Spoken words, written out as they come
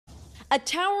A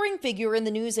towering figure in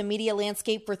the news and media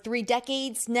landscape for 3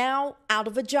 decades, now out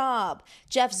of a job.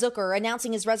 Jeff Zucker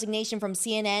announcing his resignation from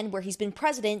CNN, where he's been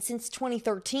president since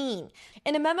 2013.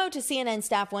 In a memo to CNN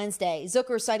staff Wednesday,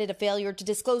 Zucker cited a failure to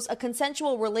disclose a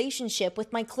consensual relationship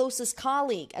with my closest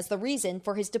colleague as the reason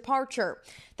for his departure.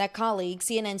 That colleague,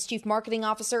 CNN's chief marketing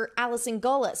officer, Allison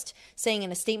Gollust, saying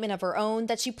in a statement of her own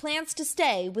that she plans to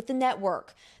stay with the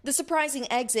network. The surprising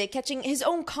exit catching his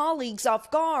own colleagues off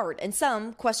guard and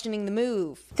some questioning the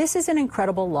move. This is an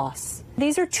incredible loss.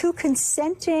 These are 2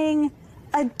 consenting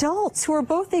adults who are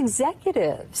both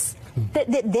executives.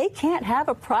 That they can't have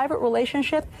a private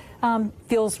relationship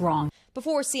feels wrong.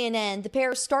 Before CNN, the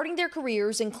pair starting their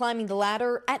careers and climbing the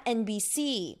ladder at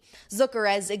NBC. Zucker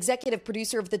as executive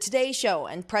producer of The Today Show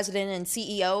and president and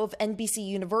CEO of NBC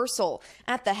Universal.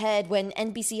 At the head when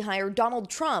NBC hired Donald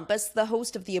Trump as the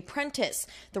host of The Apprentice.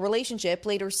 The relationship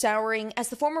later souring as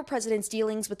the former president's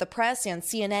dealings with the press and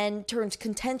CNN turned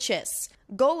contentious.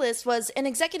 Gollust was an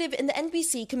executive in the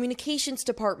NBC communications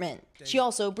department. She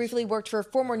also briefly worked for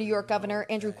former New York Governor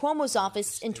Andrew Cuomo's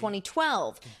office in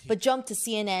 2012, but jumped to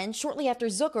CNN shortly after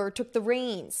Zucker took the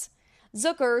reins.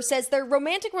 Zucker says their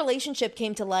romantic relationship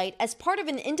came to light as part of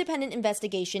an independent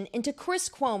investigation into Chris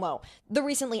Cuomo, the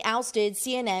recently ousted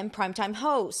CNN primetime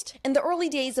host. In the early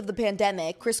days of the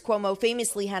pandemic, Chris Cuomo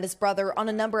famously had his brother on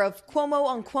a number of Cuomo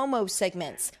on Cuomo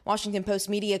segments. Washington Post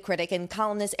media critic and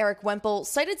columnist Eric Wemple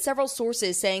cited several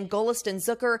sources saying Gollust and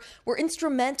Zucker were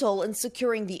instrumental in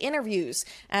securing the interviews,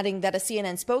 adding that a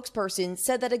CNN spokesperson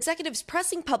said that executives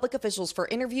pressing public officials for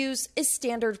interviews is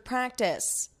standard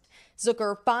practice.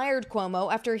 Zucker fired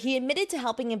Cuomo after he admitted to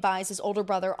helping advise his older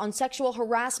brother on sexual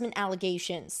harassment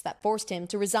allegations that forced him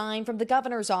to resign from the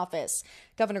governor's office.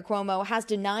 Governor Cuomo has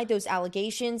denied those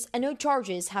allegations and no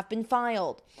charges have been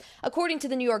filed. According to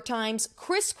the New York Times,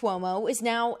 Chris Cuomo is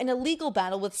now in a legal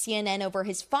battle with CNN over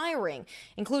his firing,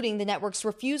 including the network's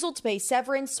refusal to pay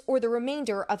severance or the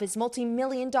remainder of his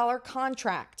multi-million-dollar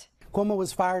contract. Cuomo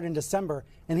was fired in December,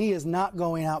 and he is not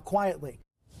going out quietly.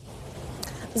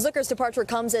 Zucker's departure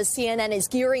comes as CNN is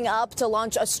gearing up to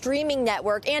launch a streaming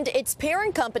network, and its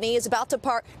parent company is about to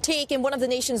partake in one of the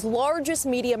nation's largest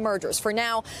media mergers. For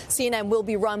now, CNN will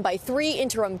be run by 3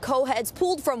 interim co-heads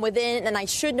pulled from within, and I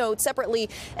should note separately,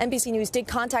 NBC News did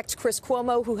contact Chris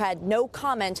Cuomo, who had no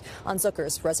comment on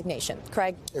Zucker's resignation.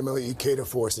 Craig? Emilie, Ikeda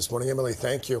for us this morning. Emilie,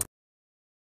 thank you.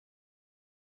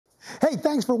 Hey,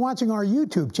 thanks for watching our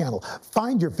YouTube channel.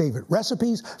 Find your favorite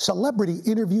recipes, celebrity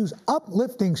interviews,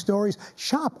 uplifting stories,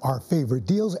 shop our favorite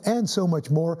deals, and so much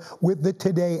more with the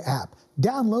Today app.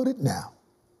 Download it now.